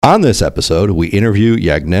On this episode, we interview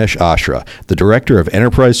Yagnesh Ashra, the Director of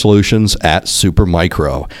Enterprise Solutions at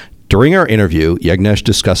Supermicro. During our interview, Yagnesh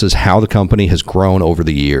discusses how the company has grown over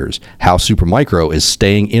the years, how Supermicro is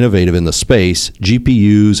staying innovative in the space,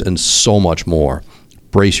 GPUs, and so much more.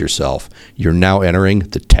 Brace yourself. You're now entering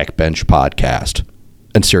the Tech Bench podcast.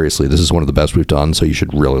 And seriously, this is one of the best we've done, so you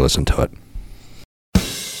should really listen to it.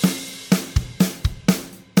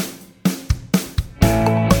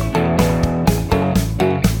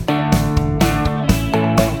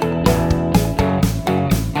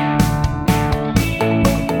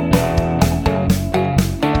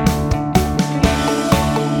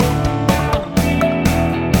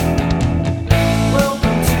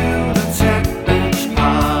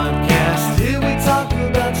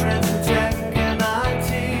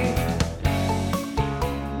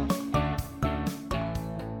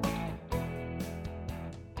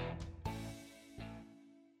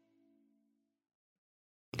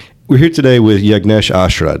 We're here today with Yagnesh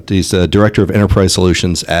Ashra. He's the Director of Enterprise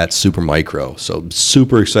Solutions at Supermicro. So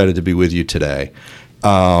super excited to be with you today.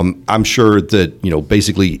 I'm sure that,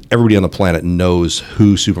 basically everybody on the planet knows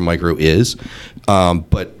who Supermicro is.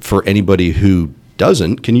 But for anybody who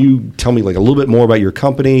doesn't, can you tell me a little bit more about your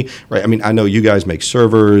company? Right. I mean, I know you guys make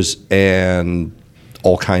servers and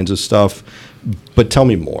all kinds of stuff, but tell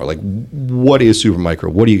me more. What is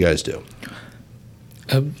Supermicro? What do you guys do?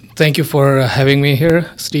 Thank you for having me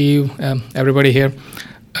here, Steve, everybody here.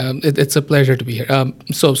 It's a pleasure to be here.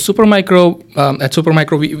 So Supermicro, at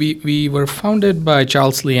Supermicro, we were founded by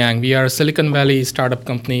Charles Liang. We are a Silicon Valley startup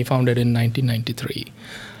company founded in 1993.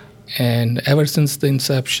 And ever since the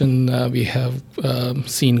inception, we have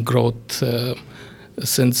seen growth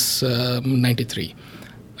since 93,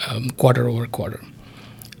 quarter over quarter.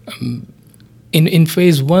 In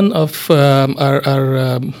phase one of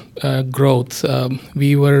our growth,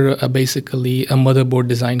 we were basically a motherboard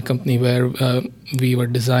design company where we were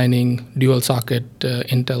designing dual socket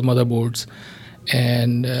Intel motherboards,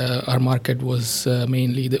 and our market was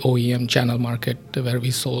mainly the OEM channel market where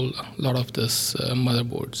we sold a lot of this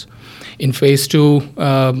motherboards. In phase two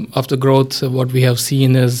of the growth, what we have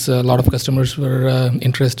seen is a lot of customers were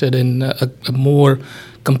interested in a more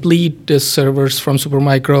complete servers from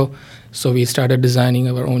Supermicro. So we started designing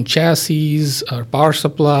our own chassis, our power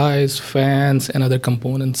supplies, fans, and other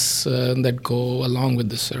components that go along with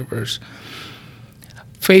the servers.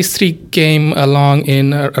 Phase 3 came along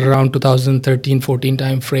in around 2013-14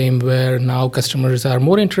 timeframe, where now customers are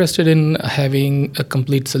more interested in having a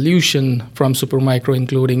complete solution from Supermicro,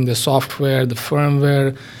 including the software, the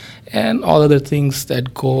firmware, and all other things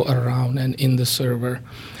that go around and in the server.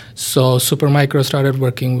 So Supermicro started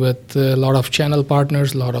working with a lot of channel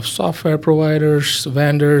partners, a lot of software providers,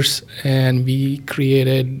 vendors, and we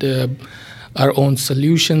created our own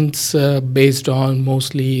solutions based on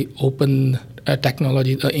mostly open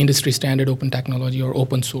technology, industry standard open technology or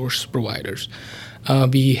open source providers.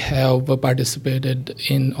 We have participated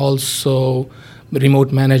in also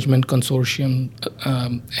remote management consortium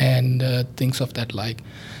and things of that like.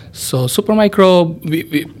 So Supermicro,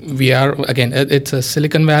 we are, again, it's a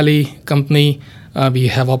Silicon Valley company. We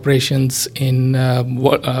have operations in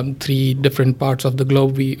 3 different parts of the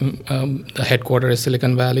globe. The headquarters is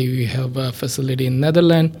Silicon Valley. We have a facility in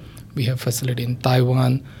Netherlands. We have a facility in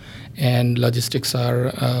Taiwan. And logistics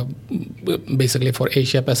are basically for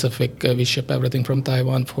Asia Pacific. We ship everything from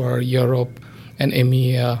Taiwan. For Europe and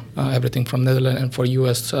EMEA, everything from Netherlands, and for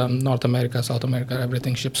US, North America, South America,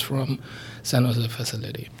 everything ships from San Jose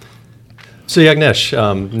facility. So Yagnesh,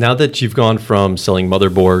 now that you've gone from selling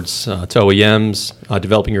motherboards to OEMs,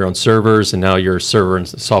 developing your own servers, and now your server and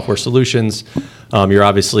software solutions, you're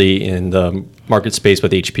obviously in the market space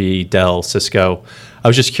with HP, Dell, Cisco. I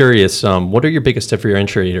was just curious, what are your biggest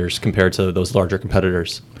differentiators compared to those larger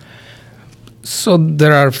competitors? So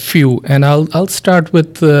there are few, and I'll start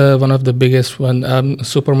with one of the biggest one,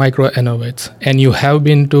 Supermicro Innovates. And you have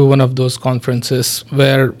been to one of those conferences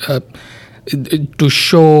where to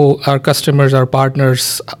show our customers, our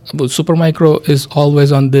partners, Supermicro is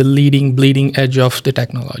always on the bleeding edge of the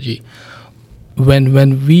technology.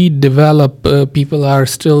 When we develop, people are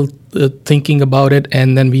still thinking about it,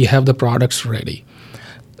 and then we have the products ready.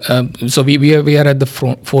 So we are at the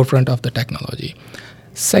forefront of the technology.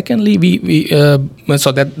 Secondly,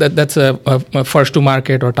 so that's a first to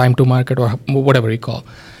market or time to market or whatever you call.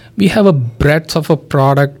 We have a breadth of a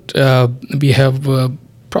product. We have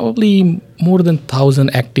probably more than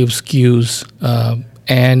 1,000 active SKUs,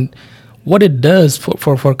 and what it does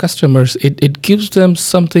for customers, it gives them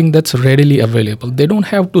something that's readily available. They don't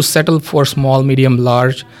have to settle for small, medium,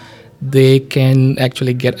 large. they can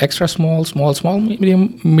actually get extra small, small, small,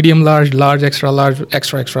 medium, medium, large, large, extra large,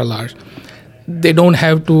 extra large. They don't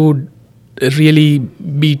have to really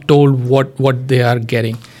be told what they are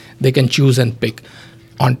getting. They can choose and pick.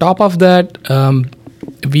 On top of that,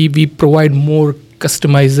 we provide more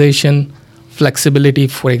customization, flexibility.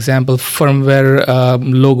 For example, firmware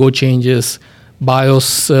logo changes,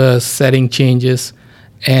 BIOS setting changes,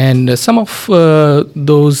 and some of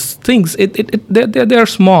those things they are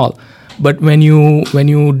small. But when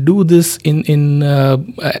you do this in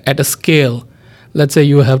at a scale, let's say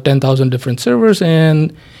you have 10,000 different servers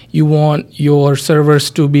and you want your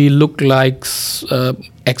servers to look like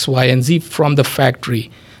X, Y, and Z from the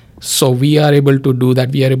factory. So we are able to do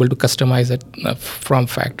that. We are able to customize it from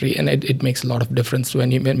factory, and it makes a lot of difference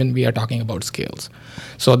when we are talking about scales.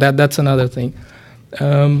 So that's another thing.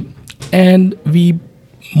 And we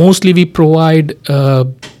provide.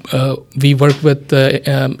 We work with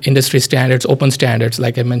industry standards, open standards,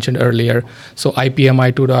 like I mentioned earlier. So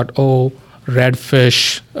IPMI 2.0.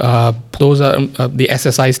 Redfish, those are the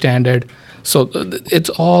SSI standard. So it's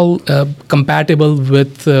all compatible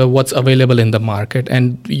with what's available in the market,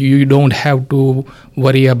 and you don't have to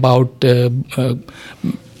worry about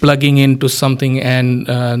plugging into something and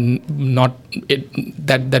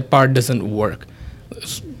that part doesn't work.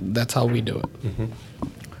 That's how we do it. Mm-hmm.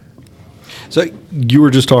 So you were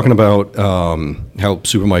just talking about how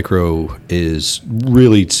Supermicro is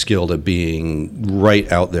really skilled at being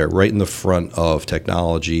right out there, right in the front of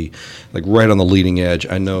technology, like right on the leading edge.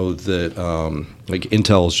 I know that like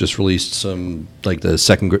Intel has just released some like the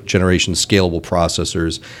second generation scalable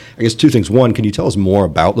processors. I guess two things. One, can you tell us more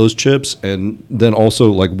about those chips? And then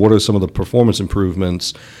also, like, what are some of the performance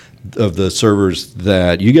improvements of the servers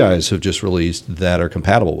that you guys have just released that are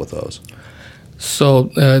compatible with those? So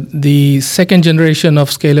the second generation of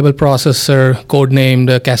scalable processor,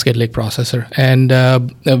 codenamed Cascade Lake processor, and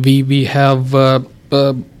we have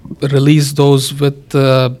released those with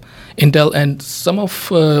Intel. And some of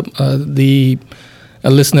the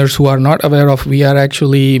listeners who are not aware of,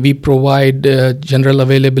 we provide general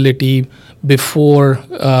availability before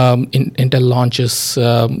Intel launches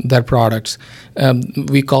their products.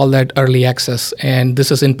 We call that early access, and this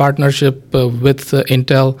is in partnership with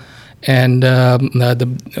Intel. And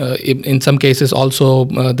in some cases also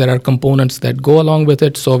there are components that go along with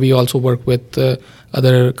it, so we also work with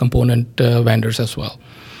other component vendors as well.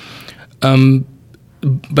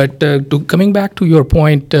 But coming back to your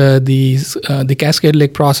point, the Cascade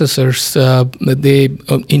Lake processors, they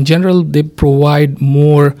in general they provide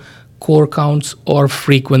more core counts or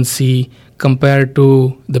frequency compared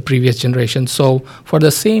to the previous generation. So for the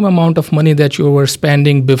same amount of money that you were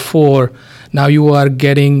spending before, now you are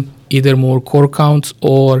getting either more core counts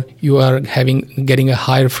or you are getting a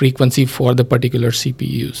higher frequency for the particular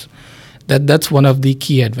CPUs. That's one of the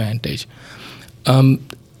key advantage.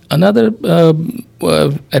 Another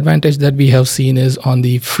advantage that we have seen is on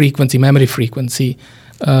the frequency, memory frequency.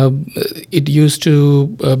 It used to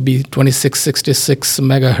be 2666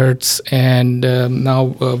 megahertz, and now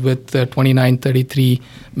with 2933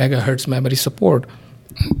 megahertz memory support,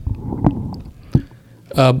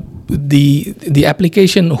 the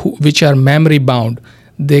application which are memory bound,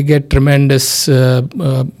 they get tremendous.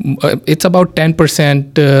 It's about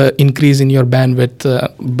 10% increase in your bandwidth.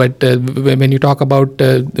 But when you talk about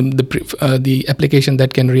the application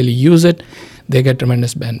that can really use it, they get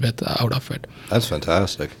tremendous bandwidth out of it. That's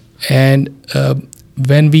fantastic. And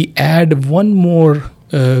when we add one more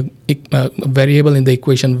variable in the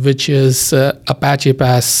equation, which is Apache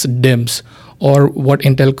Pass DIMMs, or what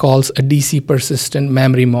Intel calls a DC persistent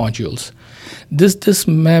memory modules. This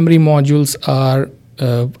memory modules are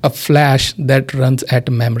a flash that runs at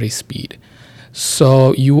memory speed.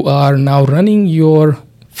 So you are now running your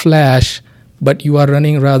flash, but you are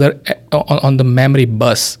running rather on the memory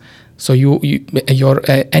bus. So your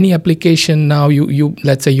any application now, you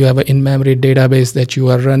let's say you have an in-memory database that you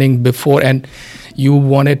are running before, and you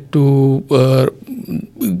wanted to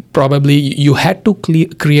probably you had to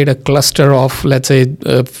create a cluster of, let's say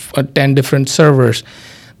 10 different servers.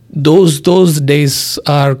 Those days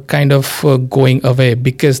are kind of going away,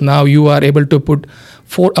 because now you are able to put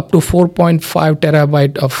up to 4.5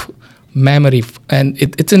 terabyte of memory, and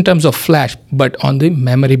it's in terms of flash, but on the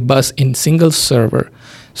memory bus in single server.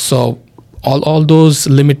 So all those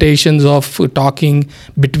limitations of talking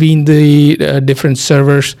between the different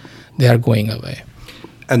servers, they are going away.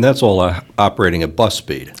 And that's all operating at bus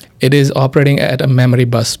speed. It is operating at a memory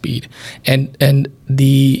bus speed, and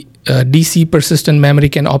the DC persistent memory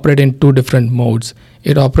can operate in two different modes.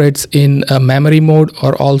 It operates in a memory mode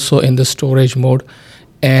or also in the storage mode.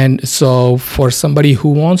 And so for somebody who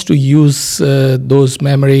wants to use those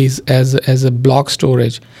memories as a block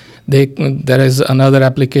storage, there is another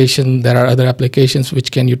application. There are other applications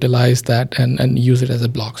which can utilize that and use it as a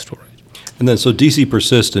block storage. And then, so DC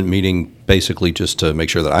persistent, meaning basically, just to make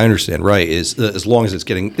sure that I understand right, is as long as it's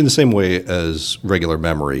getting in the same way as regular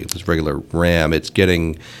memory, as regular RAM, it's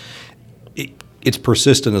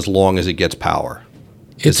persistent as long as it gets power.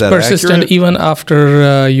 It's persistent accurate? Even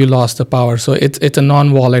after you lost the power. So it's a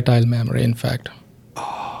non-volatile memory, in fact.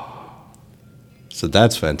 So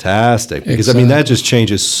that's fantastic, because exactly. I mean, that just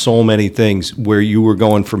changes so many things. Where you were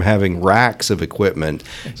going from having racks of equipment,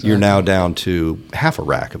 exactly. You're now down to half a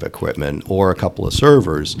rack of equipment or a couple of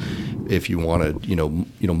servers, if you wanted,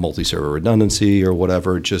 multi-server redundancy or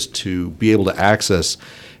whatever, just to be able to access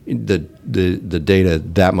the data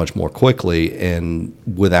that much more quickly and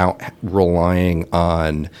without relying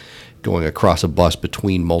on going across a bus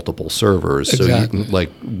between multiple servers. Exactly. So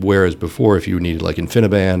whereas before, if you needed like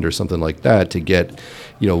InfiniBand or something like that to get,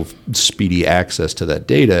 speedy access to that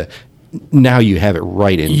data, now you have it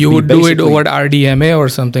right in. You would do it over RDMA or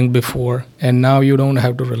something before, and now you don't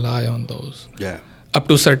have to rely on those. Yeah. Up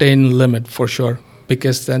to certain limit for sure,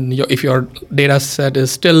 because then if your data set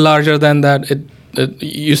is still larger than that,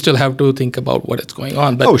 you still have to think about what is going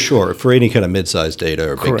on. But sure. For any kind of mid-sized data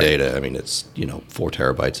or big correct. data, I mean, it's, 4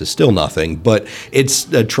 terabytes is still nothing, but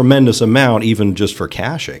it's a tremendous amount even just for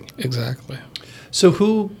caching. Exactly. So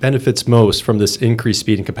who benefits most from this increased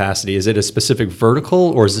speed and capacity? Is it a specific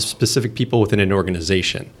vertical, or is it specific people within an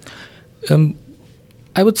organization?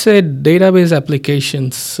 I would say database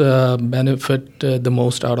applications benefit the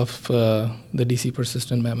most out of the DC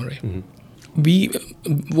persistent memory. Mm-hmm.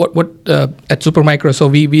 At Supermicro, so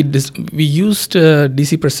we used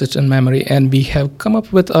DC persistent memory, and we have come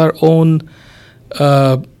up with our own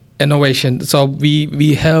innovation. So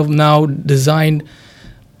we have now designed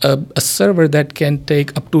a server that can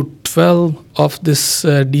take up to 12 of this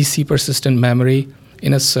DC persistent memory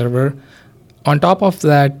in a server. On top of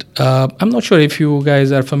that, I'm not sure if you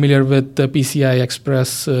guys are familiar with the PCI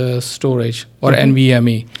Express storage or mm-hmm.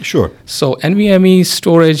 NVMe. Sure. So NVMe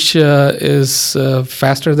storage is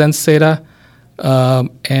faster than SATA,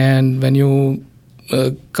 and when you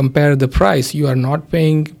compare the price, you are not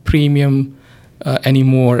paying premium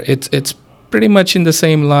anymore. It's pretty much in the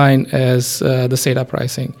same line as the SATA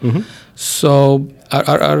pricing. Mm-hmm. So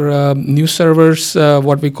our new servers,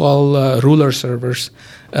 what we call ruler servers,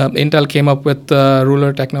 Intel came up with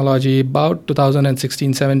ruler technology about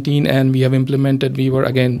 2016-17, and we have implemented. We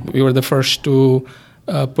were the first to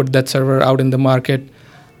put that server out in the market,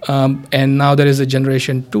 and now there is a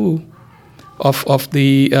generation 2 of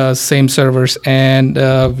the same servers, and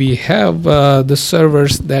we have the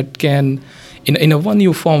servers that can, in a one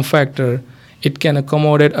new form factor, it can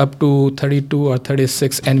accommodate up to 32 or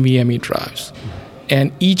 36 NVMe drives.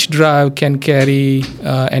 And each drive can carry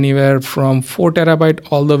anywhere from 4 terabyte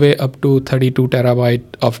all the way up to 32 terabyte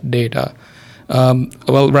of data.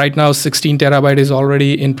 Right now 16 terabyte is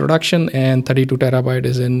already in production, and 32 terabyte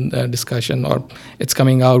is in discussion, or it's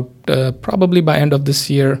coming out probably by end of this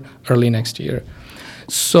year, early next year.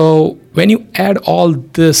 So when you add all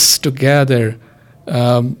this together,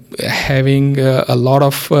 having a lot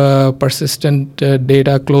of persistent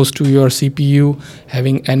data close to your CPU,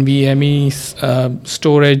 having NVMe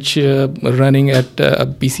storage running at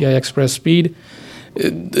PCI Express speed,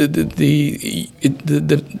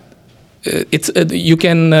 you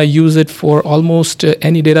can use it for almost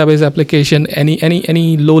any database application,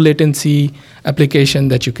 any low latency application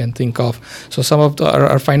that you can think of. So some of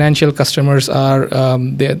our financial customers are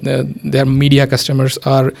their media customers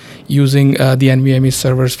are using the NVMe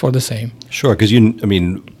servers for the same. Sure, because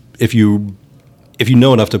if you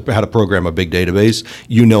know enough how to program a big database,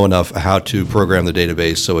 you know enough how to program the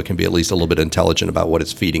database so it can be at least a little bit intelligent about what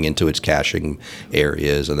it's feeding into its caching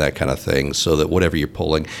areas and that kind of thing, so that whatever you're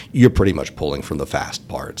pulling, you're pretty much pulling from the fast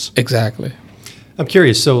parts. Exactly. I'm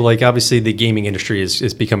curious. So, obviously, the gaming industry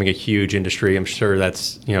is becoming a huge industry. I'm sure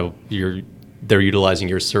that's they're utilizing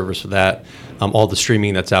your servers for that. All the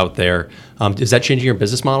streaming that's out there. Is that changing your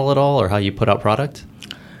business model at all, or how you put out product?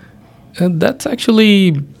 That's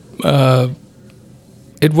actually.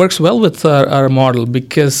 It works well with our model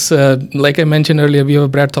because, like I mentioned earlier, we have a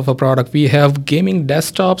breadth of a product. We have gaming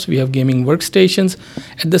desktops, we have gaming workstations.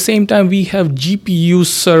 At the same time, we have GPU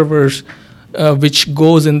servers, which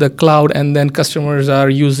goes in the cloud, and then customers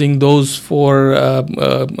are using those for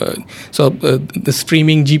the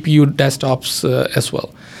streaming GPU desktops as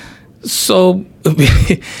well. So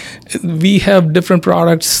we have different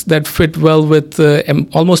products that fit well with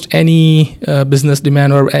almost any business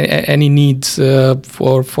demand or any needs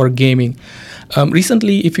for gaming.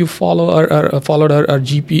 Recently, if you followed our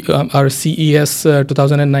GP, our CES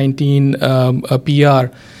 2019 PR,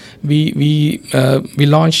 we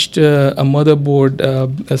launched a motherboard, a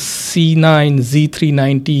C9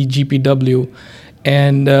 Z390 GPW,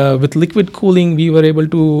 and with liquid cooling, we were able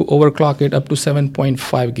to overclock it up to 7.5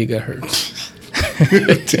 gigahertz.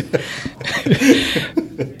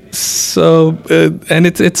 So, and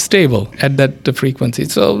it's stable at that frequency.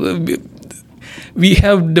 So we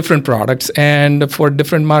have different products, and for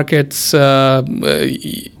different markets, we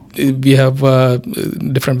have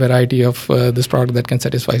different variety of this product that can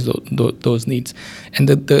satisfy those needs. And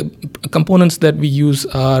the components that we use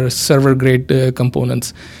are server grade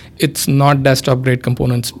components. It's not desktop grade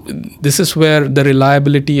components. This is where the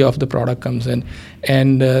reliability of the product comes in,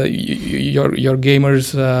 and your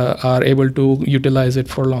gamers are able to utilize it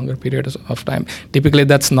for longer periods of time. Typically,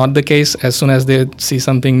 that's not the case. As soon as they see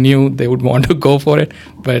something new, they would want to go for it.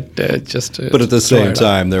 But but at the same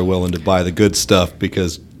time, they're willing to buy the good stuff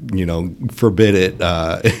because forbid it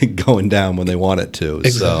going down when they want it to.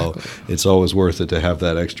 Exactly. So it's always worth it to have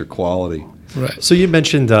that extra quality. Right. So you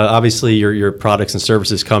mentioned obviously your products and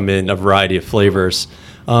services come in a variety of flavors,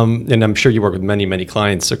 and I'm sure you work with many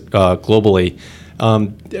clients globally.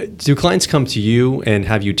 Do clients come to you and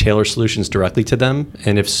have you tailor solutions directly to them?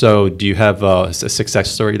 And if so, do you have a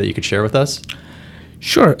success story that you could share with us?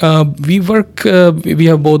 Sure. We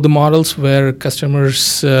have both the models where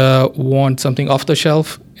customers want something off the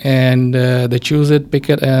shelf and they choose it, pick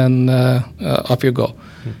it, and off you go.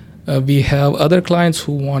 We have other clients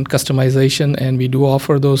who want customization, and we do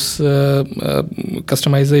offer those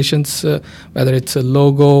customizations, whether it's a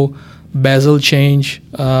logo, bezel change,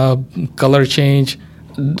 color change,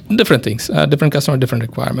 different things, different customer, different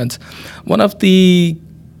requirements. One of the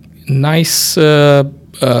nice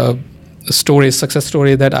success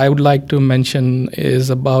story that I would like to mention is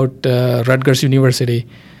about Rutgers University.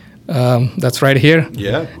 That's right here,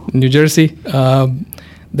 New Jersey.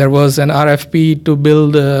 There was an RFP to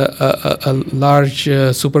build a large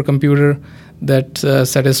supercomputer that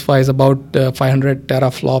satisfies about 500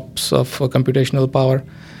 teraflops of computational power.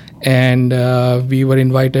 And we were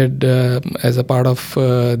invited as a part of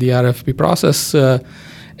the RFP process.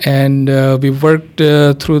 And we worked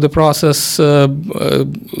through the process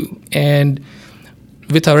and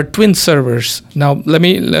with our twin servers. Now, let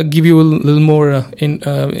me give you a little more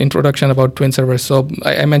introduction about twin servers. So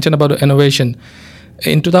I mentioned about innovation.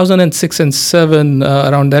 In 2006 and 2007,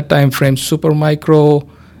 around that time frame, Supermicro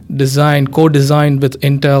co-designed with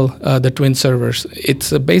Intel the twin servers.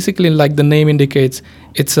 It's basically, like the name indicates,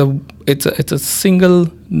 it's a single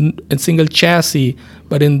chassis,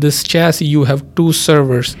 but in this chassis you have two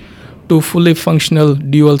servers, two fully functional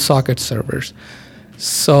dual socket servers.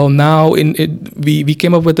 So now we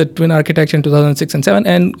came up with a twin architecture in 2006 and 2007,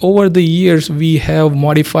 and over the years we have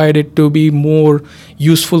modified it to be more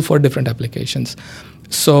useful for different applications.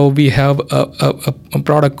 So we have a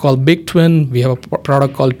product called Big Twin. We have a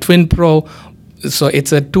product called Twin Pro. So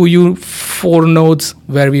it's a 2U 4 nodes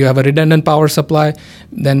where we have a redundant power supply.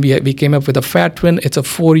 Then we came up with a Fat Twin. It's a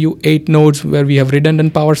 4U 8 nodes where we have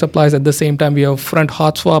redundant power supplies. At the same time, we have front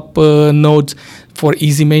hot swap nodes for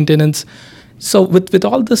easy maintenance. So with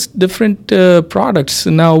all these different products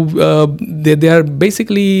now, they are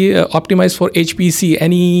basically optimized for HPC.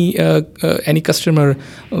 Any customer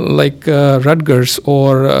like Rutgers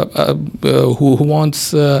or who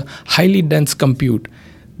wants highly dense compute,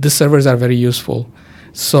 these servers are very useful.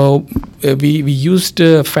 So we used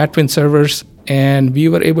Fat Twin servers, and we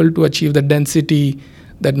were able to achieve the density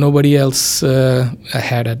that nobody else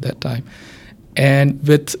had at that time. And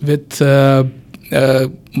with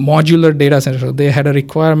modular data center, they had a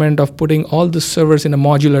requirement of putting all the servers in a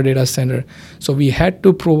modular data center. So we had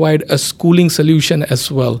to provide a cooling solution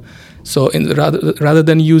as well. So rather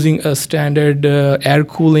than using a standard air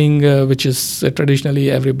cooling, which is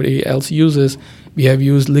traditionally everybody else uses, we have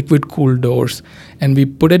used liquid cooled doors, and we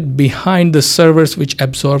put it behind the servers, which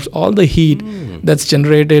absorbs all the heat that's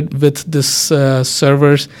generated with this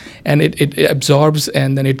servers, and it absorbs,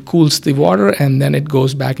 and then it cools the water, and then it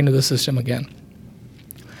goes back into the system again.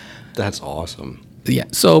 That's awesome. Yeah.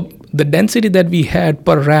 So the density that we had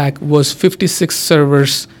per rack was 56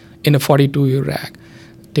 servers in a 42U rack.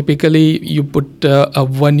 Typically, you put a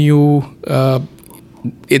 1U,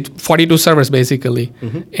 42 servers basically,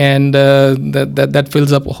 and that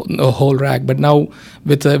fills up a whole rack. But now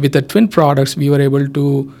with the twin products, we were able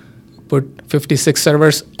to put 56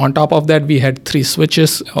 servers. On top of that, we had 3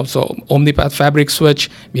 switches. Also, Omnipath Fabric switch.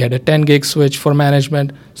 We had a 10 gig switch for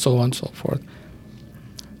management, so on and so forth.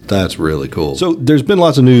 That's really cool. So there's been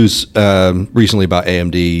lots of news recently about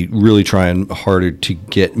AMD really trying harder to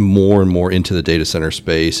get more and more into the data center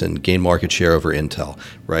space and gain market share over Intel,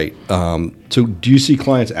 right? So do you see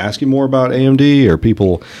clients asking more about AMD, or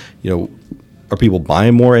people, are people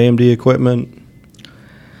buying more AMD equipment?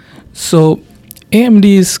 So AMD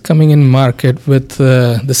is coming in market with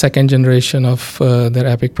the second generation of their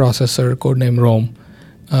EPYC processor, codenamed Rome.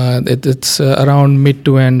 It's around mid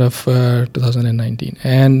to end of 2019.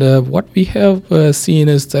 And what we have seen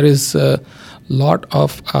is there is a lot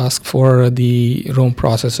of ask for the Rome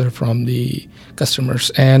processor from the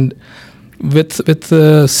customers. And with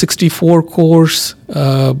 64 cores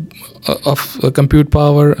of compute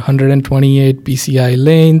power, 128 PCI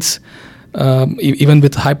lanes, even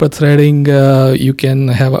with hyper-threading, you can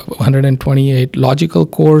have 128 logical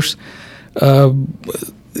cores.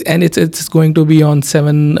 And it's going to be on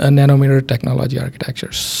 7 nanometer technology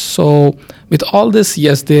architecture. So with all this,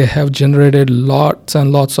 yes, they have generated lots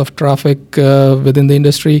and lots of traffic within the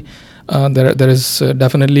industry. There is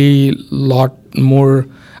definitely a lot more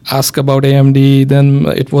ask about AMD than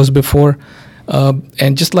it was before.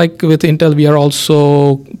 And just like with Intel, we are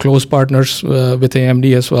also close partners with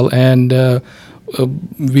AMD as well. And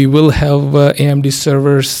we will have AMD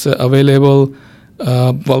servers available.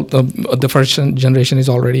 The first generation is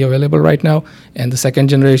already available right now, and the second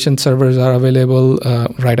generation servers are available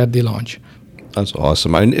right at the launch. That's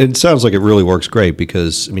awesome. It sounds like it really works great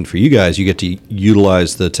because, for you guys, you get to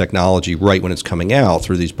utilize the technology right when it's coming out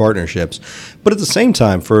through these partnerships. But at the same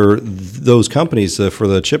time, for those companies, for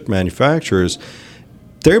the chip manufacturers,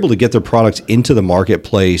 they're able to get their products into the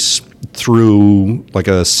marketplace through like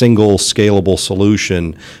a single scalable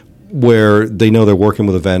solution where they know they're working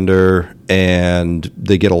with a vendor and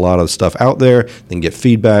they get a lot of stuff out there. They can get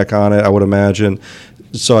feedback on it, I would imagine.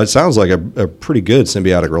 So it sounds like a pretty good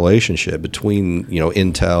symbiotic relationship between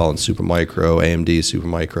Intel and Supermicro, AMD,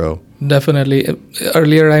 Supermicro. Definitely.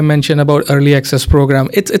 Earlier I mentioned about early access program.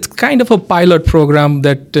 It's kind of a pilot program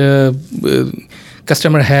that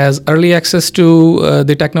customer has early access to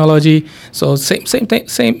the technology. So same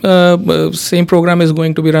program is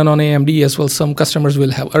going to be run on AMD as well. Some customers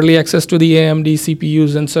will have early access to the AMD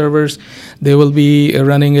CPUs and servers. They will be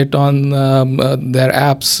running it on their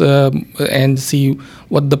apps and see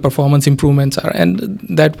what the performance improvements are. And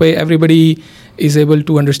that way everybody is able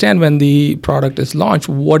to understand when the product is launched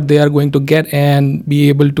what they are going to get and be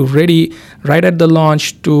able to ready right at the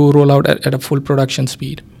launch to roll out at a full production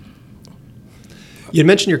speed. You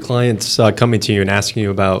mentioned your clients coming to you and asking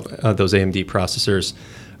you about those AMD processors.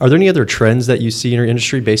 Are there any other trends that you see in your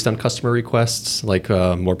industry based on customer requests, like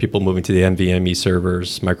more people moving to the NVMe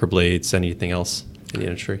servers, microblades, anything else in the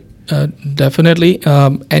industry? Definitely.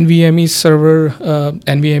 NVMe server,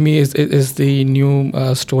 NVMe is the new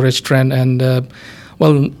storage trend. And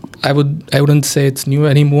I wouldn't say it's new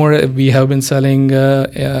anymore. We have been selling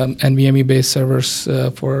NVMe-based servers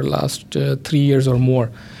for last 3 years or more.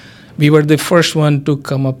 We were the first one to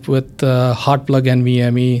come up with hot plug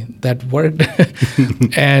NVMe that worked,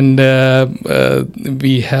 and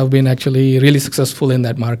we have been actually really successful in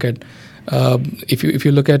that market. If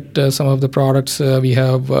you look at some of the products, we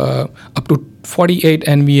have up to 48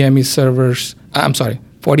 NVMe servers.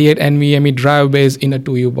 48 NVMe drive bays in a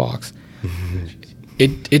 2U box.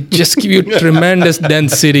 It just gives you tremendous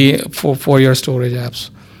density for your storage apps.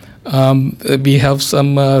 We have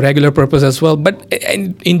some regular purpose as well, but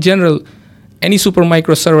in general, any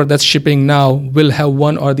Supermicro server that's shipping now will have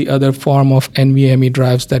one or the other form of NVMe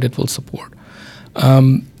drives that it will support.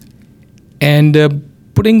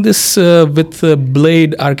 Putting this with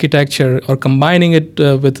Blade architecture or combining it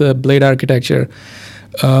with Blade architecture,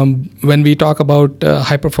 when we talk about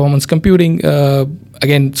high performance computing,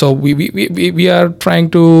 again, so we are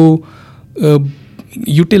trying to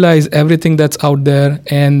utilize everything that's out there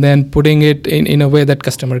and then putting it in a way that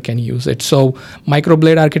customer can use it. So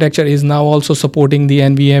microblade architecture is now also supporting the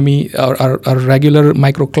NVMe or regular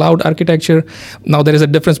microcloud architecture. Now there is a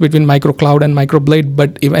difference between microcloud and microblade,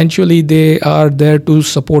 but eventually they are there to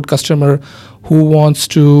support customer who wants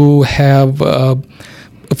to have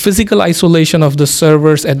physical isolation of the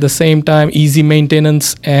servers at the same time, easy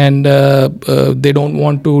maintenance, and they don't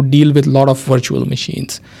want to deal with a lot of virtual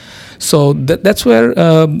machines. So that's where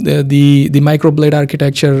the microblade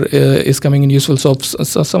architecture is coming in useful. So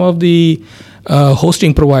some of the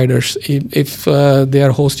hosting providers, if they are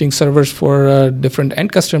hosting servers for different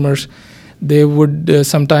end customers, they would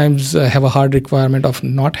sometimes have a hard requirement of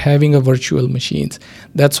not having a virtual machines.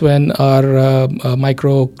 That's when our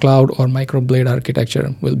micro cloud or microblade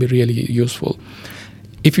architecture will be really useful.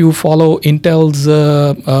 If you follow Intel's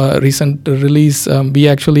recent release, we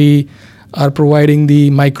actually are providing the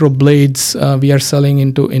microblades we are selling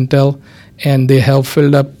into Intel, and they have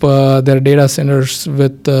filled up their data centers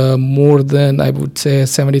with more than, I would say,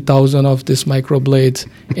 70,000 of these microblades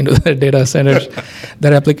into their data centers.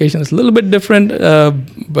 Their application is a little bit different,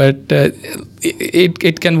 but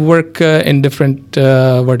it can work in different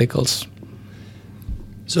verticals.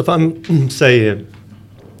 So if I'm, say,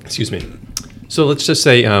 excuse me, so let's just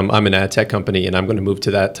say I'm an ad tech company and I'm going to move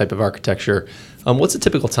to that type of architecture. What's the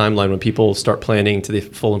typical timeline when people start planning to the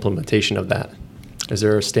full implementation of that? Is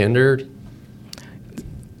there a standard?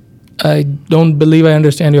 I don't believe I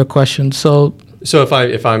understand your question. So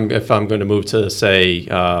if I'm going to move to, say,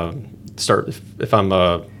 if I'm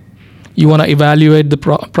a, you want to evaluate the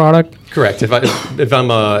product? Correct. If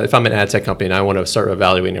I'm an ad tech company and I want to start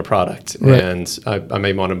evaluating a product, right, and I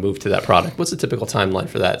may want to move to that product, what's the typical timeline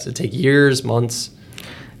for that? Does it take years, months?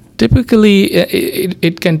 Typically,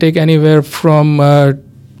 it can take anywhere from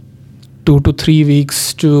 2 to 3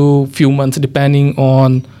 weeks to few months, depending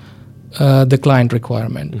on the client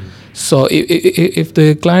requirement. Mm-hmm. So if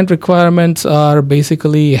the client requirements are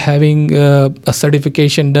basically having a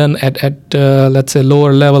certification done at let's say,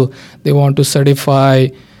 lower level, they want to certify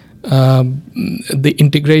the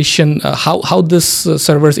integration, how this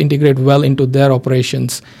servers integrate well into their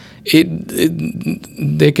operations.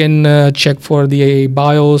 They can check for the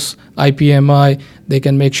BIOS, IPMI. They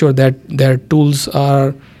can make sure that their tools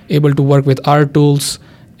are able to work with our tools,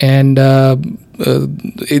 and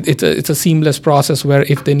it's a seamless process where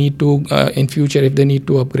if they need to, in future, if they need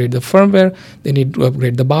to upgrade the firmware, they need to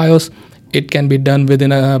upgrade the BIOS, it can be done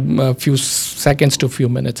within a few seconds to few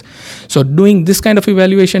minutes. So doing this kind of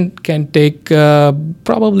evaluation can take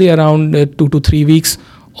probably around 2 to 3 weeks,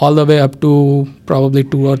 all the way up to probably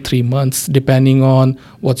 2 or 3 months, depending on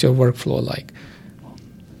what's your workflow like.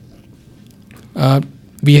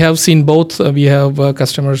 We have seen both. We have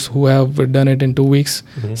customers who have done it in 2 weeks.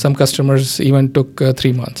 Mm-hmm. Some customers even took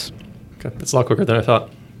 3 months. Okay, that's a lot quicker than I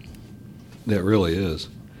thought. It really is.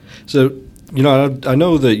 So, I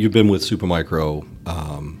know that you've been with Supermicro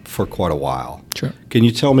for quite a while. Sure. Can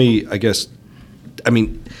you tell me,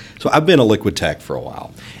 so I've been a liquid tech for a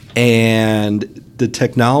while, and the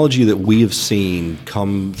technology that we have seen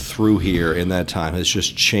come through here in that time has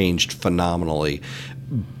just changed phenomenally.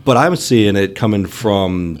 But I'm seeing it coming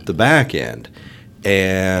from the back end.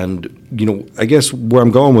 And, I guess where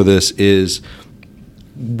I'm going with this is,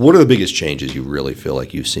 what are the biggest changes you really feel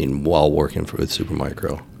like you've seen while working with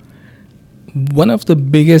Supermicro? One of the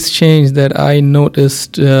biggest change that I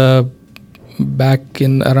noticed back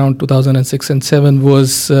in around 2006 and 2007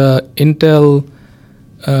 was Intel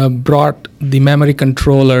brought the memory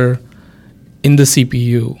controller in the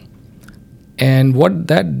CPU. And what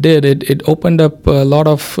that did, it opened up a lot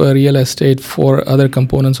of real estate for other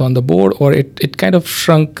components on the board, or it kind of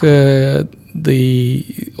shrunk the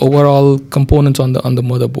overall components on the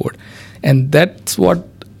motherboard. And that's what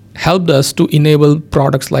helped us to enable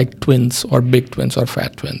products like Twins or Big Twins or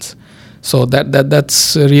Fat Twins. So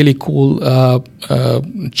that's a really cool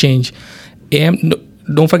change.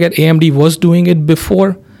 Don't forget, AMD was doing it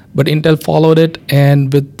before, but Intel followed it,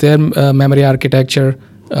 and with their memory architecture,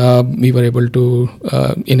 we were able to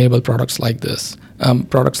enable products like this,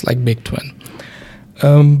 products like Big Twin.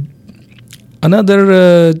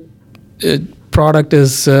 Another product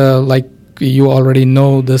is like you already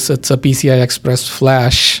know this. It's a PCI Express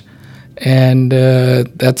flash, and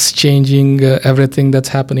that's changing everything that's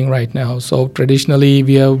happening right now. So traditionally,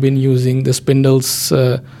 we have been using the spindles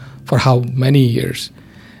for how many years,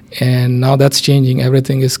 and now that's changing.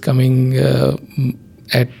 Everything is coming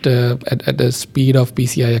at the speed of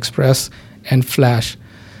PCI Express and flash.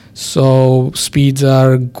 So speeds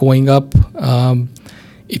are going up.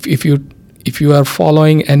 If you are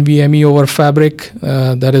following NVMe over Fabric,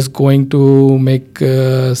 that is going to make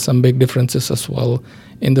some big differences as well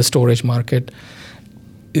in the storage market.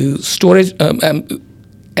 Storage,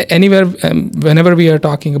 anywhere, whenever we are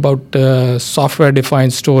talking about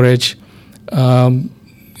software-defined storage,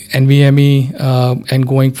 NVMe and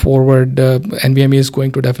going forward, NVMe is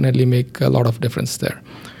going to definitely make a lot of difference there.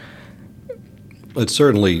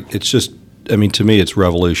 To me, it's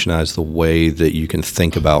revolutionized the way that you can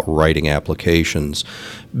think about writing applications,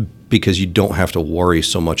 because you don't have to worry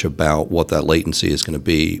so much about what that latency is going to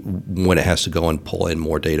be when it has to go and pull in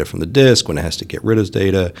more data from the disk, when it has to get rid of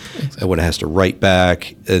data, exactly, and when it has to write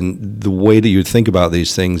back. And the way that you think about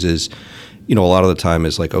these things is, a lot of the time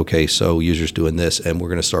is like, okay, so user's doing this, and we're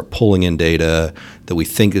going to start pulling in data that we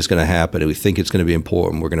think is going to happen, and we think it's going to be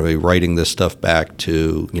important. We're going to be writing this stuff back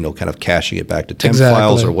to, kind of caching it back to temp exactly,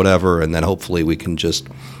 files or whatever, and then hopefully we can just,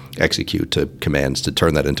 execute to commands to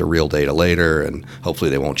turn that into real data later, and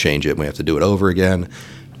hopefully they won't change it and we have to do it over again.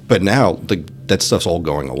 But now that stuff's all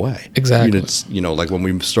going away. Exactly. It's, like when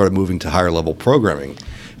we started moving to higher level programming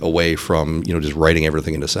away from, just writing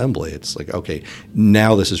everything in assembly, it's like, okay,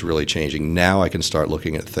 now this is really changing. Now I can start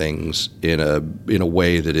looking at things in a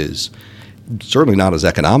way that is certainly not as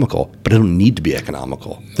economical, but it don't need to be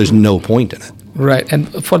economical. There's no point in it. Right. And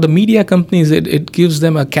for the media companies, it gives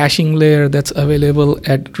them a caching layer that's available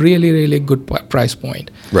at really, really good price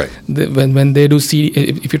point. Right. When they do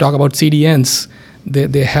if you talk about CDNs,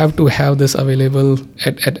 they have to have this available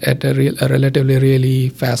at a relatively really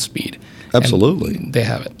fast speed. Absolutely. And they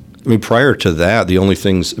have it. I mean, prior to that, the only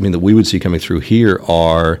things that we would see coming through here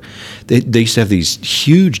are they used to have these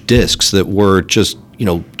huge disks that were just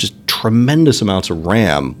tremendous amounts of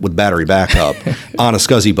RAM with battery backup on a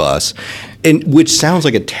SCSI bus, and which sounds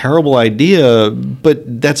like a terrible idea,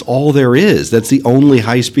 but that's all there is. That's the only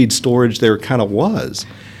high-speed storage there kind of was.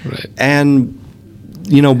 Right. And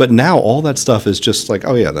but now all that stuff is just like,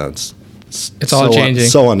 oh yeah, it's all changing.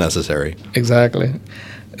 So unnecessary. Exactly.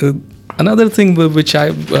 Another thing which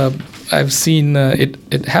I've seen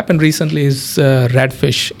it happened recently is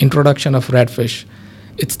Redfish, introduction of Redfish.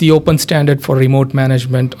 It's the open standard for remote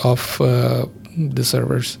management of the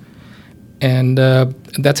servers, and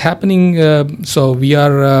that's happening. So we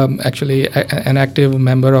are actually an active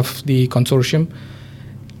member of the consortium,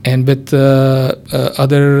 and with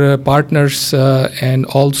other partners and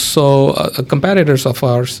also competitors of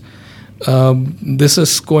ours. This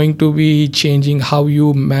is going to be changing how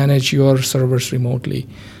you manage your servers remotely,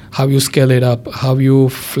 how you scale it up, how you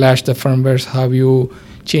flash the firmwares, how you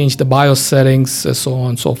change the BIOS settings, so on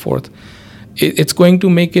and so forth. It's going to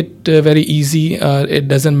make it very easy. It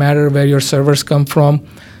doesn't matter where your servers come from.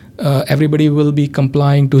 Everybody will be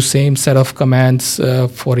complying to same set of commands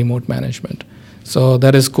for remote management. So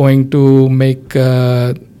that is going to make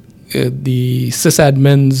the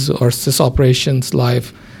sysadmins or sysoperations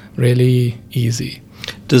life really easy.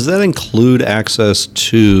 Does that include access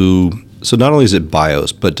to, so not only is it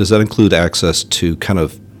BIOS, but does that include access to kind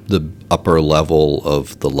of the upper level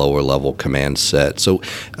of the lower level command set? So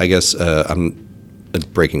I guess I'm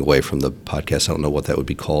breaking away from the podcast. I don't know what that would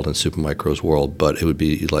be called in Supermicro's world, but it would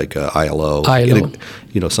be like ILO.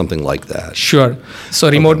 Something like that. Sure. So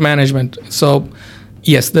remote management. So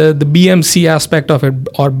yes, the BMC aspect of it,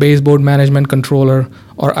 or baseboard management controller,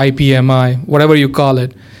 or IPMI, whatever you call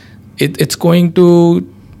it, it's going to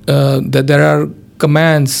that there are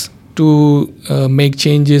commands to make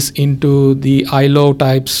changes into the ILO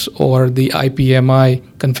types or the IPMI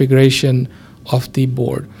configuration of the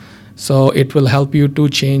board. So it will help you to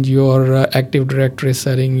change your Active Directory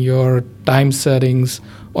setting, your time settings,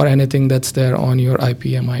 or anything that's there on your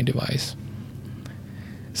IPMI device.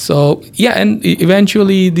 So yeah, and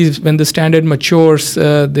eventually when the standard matures,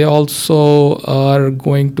 they also are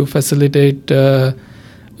going to facilitate the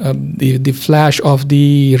flash of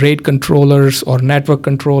the RAID controllers or network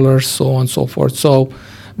controllers, so on and so forth. So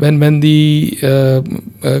when the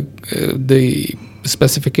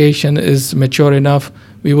specification is mature enough,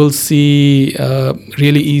 we will see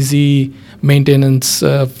really easy maintenance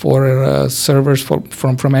for servers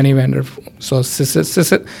from any vendor. So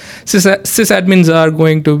sysadmins are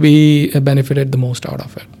going to be benefited the most out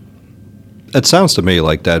of it. It sounds to me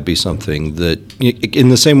like that'd be something that, in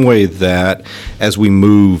the same way that as we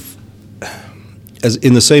move,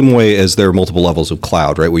 in the same way as there are multiple levels of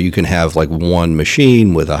cloud, right, where you can have like one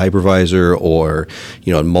machine with a hypervisor, or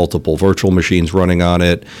multiple virtual machines running on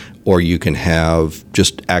it, or you can have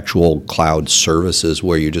just actual cloud services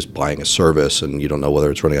where you're just buying a service and you don't know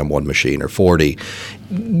whether it's running on one machine or 40.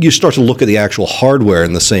 You start to look at the actual hardware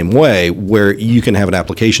in the same way, where you can have an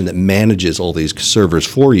application that manages all these servers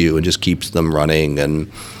for you and just keeps them running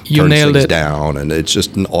and turns things down, and it's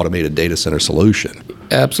just an automated data center solution.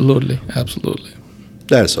 Absolutely.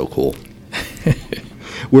 That is so cool.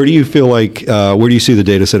 Where do you feel like, where do you see the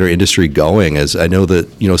data center industry going? As I know that,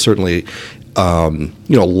 certainly, a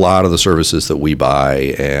lot of the services that we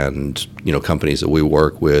buy and, companies that we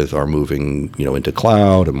work with are moving, into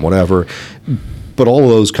cloud and whatever. But all of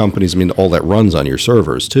those companies, all that runs on your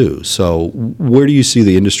servers too. So where do you see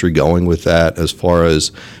the industry going with that, as far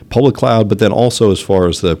as public cloud, but then also as far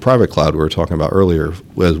as the private cloud we were talking about earlier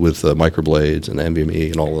with Microblades and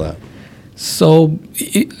NVMe and all of that? So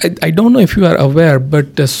I don't know if you are aware,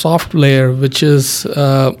 but SoftLayer, which is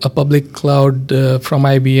a public cloud from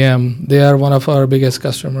IBM, they are one of our biggest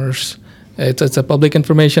customers. It's a public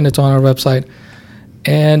information. It's on our website.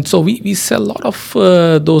 And so we sell a lot of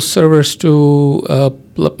those servers to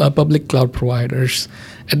public cloud providers.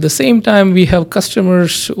 At the same time, we have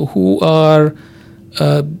customers who are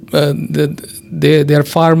their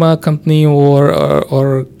pharma company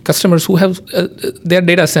or customers who have they're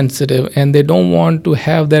data sensitive and they don't want to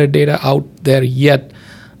have their data out there yet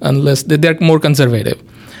unless they're more conservative.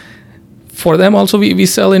 For them also, we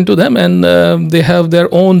sell into them, and they have their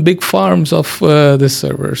own big farms of these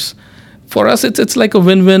servers. For us, it's like a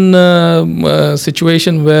win-win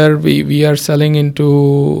situation where we are selling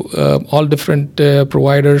into all different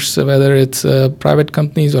providers, whether it's private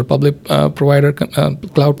companies or public cloud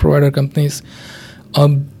provider companies.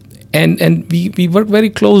 And we work very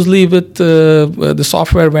closely with the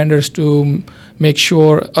software vendors to make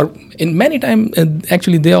sure, or in many times,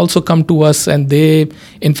 actually, they also come to us and they,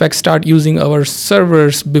 in fact, start using our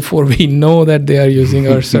servers before we know that they are using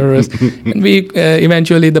our servers. And we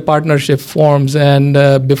eventually, the partnership forms, and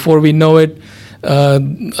before we know it,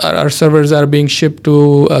 our servers are being shipped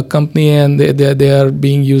to a company, and they are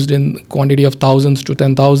being used in quantity of thousands to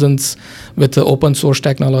 10,000s with the open source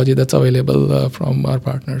technology that's available from our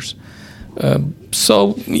partners.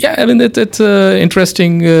 So yeah, I mean it's an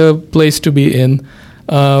interesting place to be in,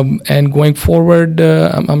 and going forward,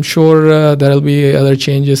 I'm sure there'll be other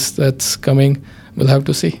changes that's coming. We'll have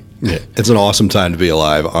to see. Yeah, it's an awesome time to be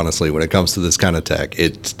alive, honestly, when it comes to this kind of tech.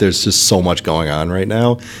 There's just so much going on right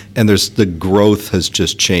now, and the growth has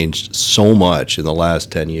just changed so much in the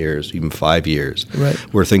last 10 years, even 5 years, right,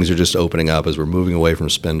 where things are just opening up as we're moving away from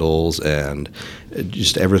spindles, and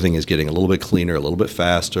just everything is getting a little bit cleaner, a little bit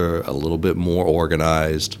faster, a little bit more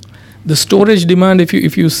organized. The storage demand, if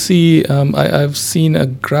you see, I've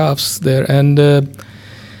seen graphs there, and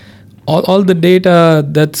all the data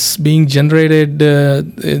that's being generated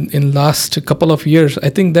in last couple of years, I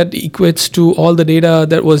think that equates to all the data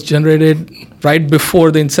that was generated right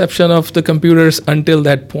before the inception of the computers until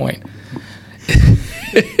that point.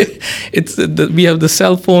 We have the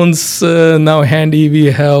cell phones now handy. We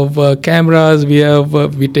have cameras. We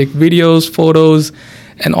take videos, photos,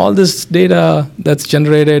 and all this data that's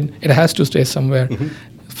generated, it has to stay somewhere. Mm-hmm.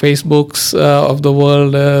 Facebooks of the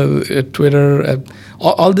world, Twitter,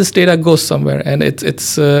 all this data goes somewhere, and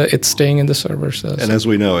it's staying in the servers. And as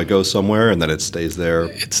we know, it goes somewhere, and then it stays there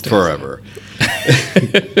forever.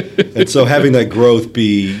 And so having that growth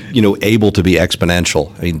be, able to be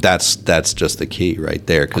exponential, I mean, that's just the key right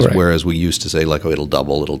there. Because whereas we used to say, like, oh, it'll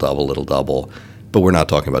double, but we're not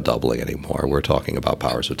talking about doubling anymore. We're talking about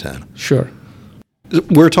powers of 10. Sure.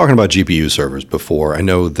 We're talking about GPU servers before. I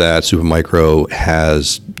know that Supermicro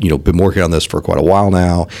has, been working on this for quite a while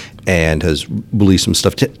now and has released some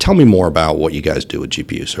stuff. Tell me more about what you guys do with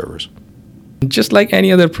GPU servers. Just like any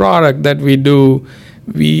other product that we do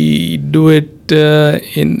it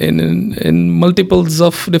in multiples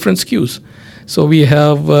of different SKUs. So we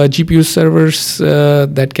have GPU servers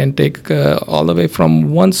that can take all the way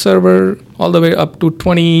from one server all the way up to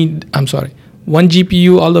one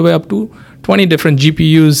GPU all the way up to 20 different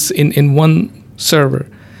GPUs in one server.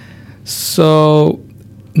 So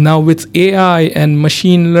now with AI and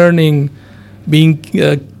machine learning being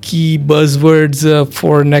key buzzwords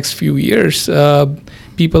for next few years,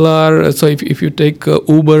 people are, so if you take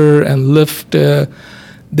Uber and Lyft,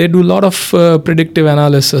 they do a lot of predictive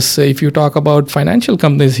analysis. If you talk about financial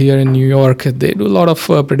companies here in New York, they do a lot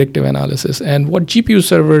of predictive analysis. And what GPU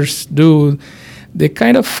servers do, they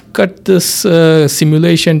kind of cut this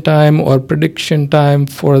simulation time or prediction time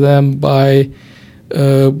for them by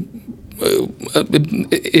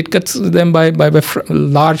it cuts them by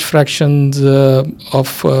large fractions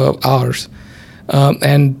of hours,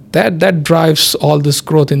 and that drives all this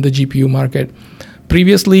growth in the GPU market.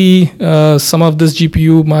 Previously, some of this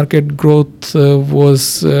GPU market growth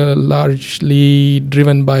was largely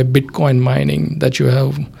driven by Bitcoin mining that you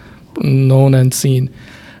have known and seen.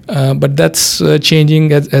 But that's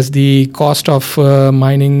changing as the cost of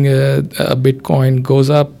mining Bitcoin goes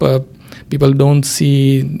up. People don't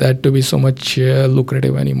see that to be so much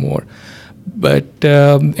lucrative anymore. But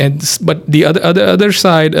the other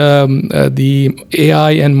side, the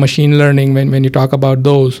AI and machine learning, when you talk about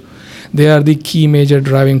those, they are the key major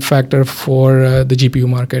driving factor for the GPU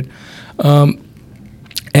market.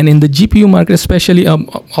 And in the GPU market, especially,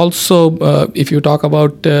 also if you talk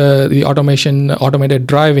about the automated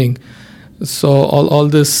driving, so all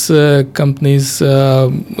these companies,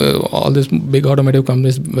 all these big automotive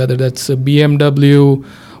companies, whether that's BMW,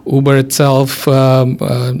 Uber itself,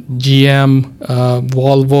 GM,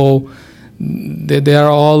 Volvo, they are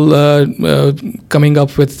all coming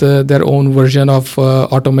up with their own version of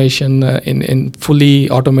automation in fully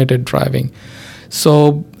automated driving.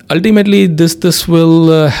 So ultimately, this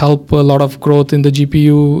will help a lot of growth in the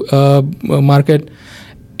GPU market.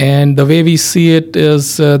 And the way we see it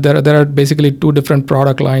is there are basically two different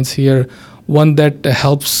product lines here. one that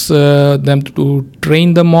helps them to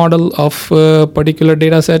train the model of a particular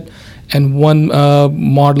data set, and one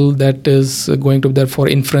model that is going to be there for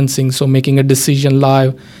inferencing, so making a decision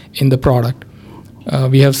live in the product.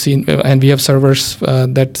 We have seen, and we have servers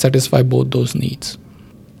that satisfy both those needs.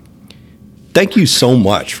 Thank you so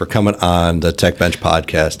much for coming on the TechBench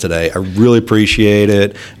podcast today. I really appreciate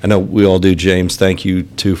it. I know we all do. James, thank you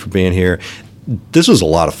too for being here. This was a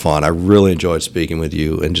lot of fun. I really enjoyed speaking with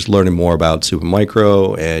you and just learning more about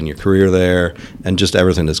Supermicro and your career there and just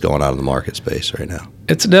everything that's going on in the market space right now.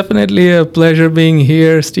 It's definitely a pleasure being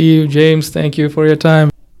here, Steve. James, thank you for your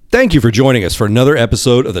time. Thank you for joining us for another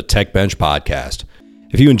episode of the TechBench podcast.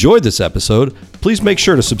 If you enjoyed this episode, please make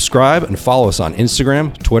sure to subscribe and follow us on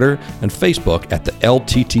Instagram, Twitter, and Facebook at the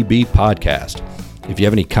LTTB Podcast. If you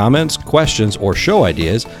have any comments, questions, or show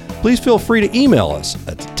ideas, please feel free to email us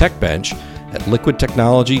at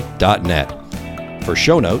techbench@liquidtechnology.net. For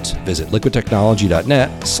show notes, visit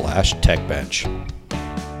liquidtechnology.net/techbench.